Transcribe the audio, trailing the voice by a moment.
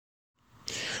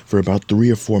For about 3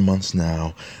 or 4 months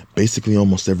now, basically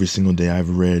almost every single day, I've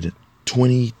read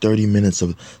 20-30 minutes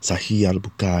of Sahih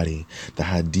Al-Bukhari, the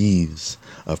hadiths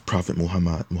of Prophet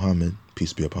Muhammad,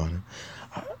 peace be upon him.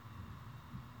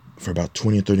 For about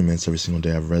 20 or 30 minutes every single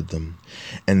day, I've read them.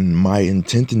 And my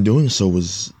intent in doing so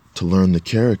was to learn the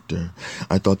character.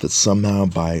 I thought that somehow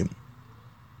by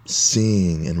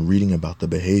seeing and reading about the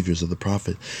behaviors of the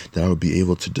Prophet, that I would be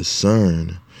able to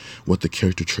discern what the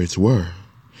character traits were,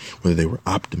 whether they were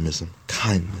optimism,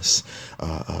 kindness,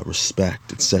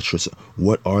 respect, etc. So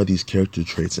what are these character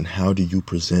traits, and how do you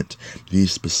present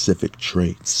these specific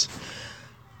traits?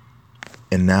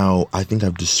 And now I think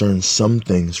I've discerned some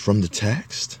things from the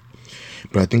text,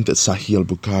 but I think that Sahih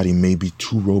Al-Bukhari may be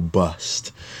too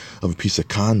robust of a piece of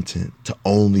content to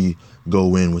only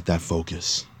go in with that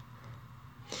focus.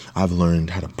 I've learned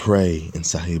how to pray in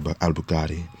Sahih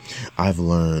Al-Bukhari. I've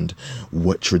learned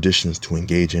what traditions to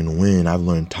engage in when. I've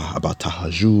learned about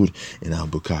tahajjud in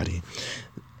Al-Bukhari.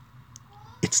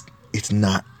 It's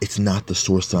not the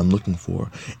source that I'm looking for,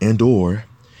 or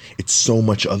it's so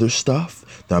much other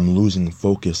stuff that I'm losing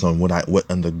focus on what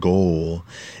and the goal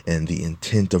and the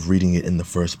intent of reading it in the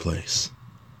first place.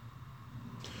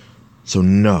 So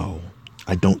no,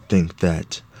 I don't think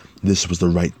that this was the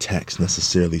right text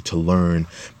necessarily to learn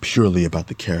purely about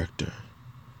the character.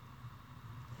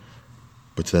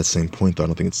 But to that same point, though, I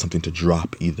don't think it's something to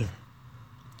drop either.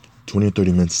 20 or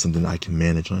 30 minutes is something I can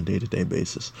manage on a day-to-day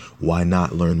basis. Why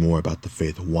not learn more about the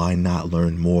faith? Why not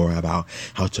learn more about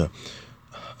how to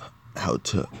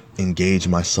engage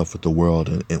myself with the world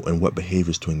and what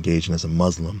behaviors to engage in as a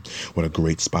Muslim? What a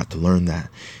great spot to learn that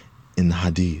in the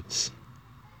hadiths.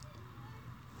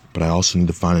 But I also need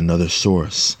to find another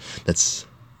source that's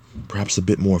perhaps a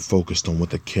bit more focused on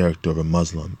what the character of a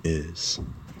Muslim is.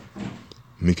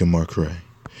 Mika Mark Ray,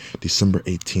 December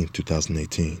 18th,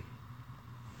 2018.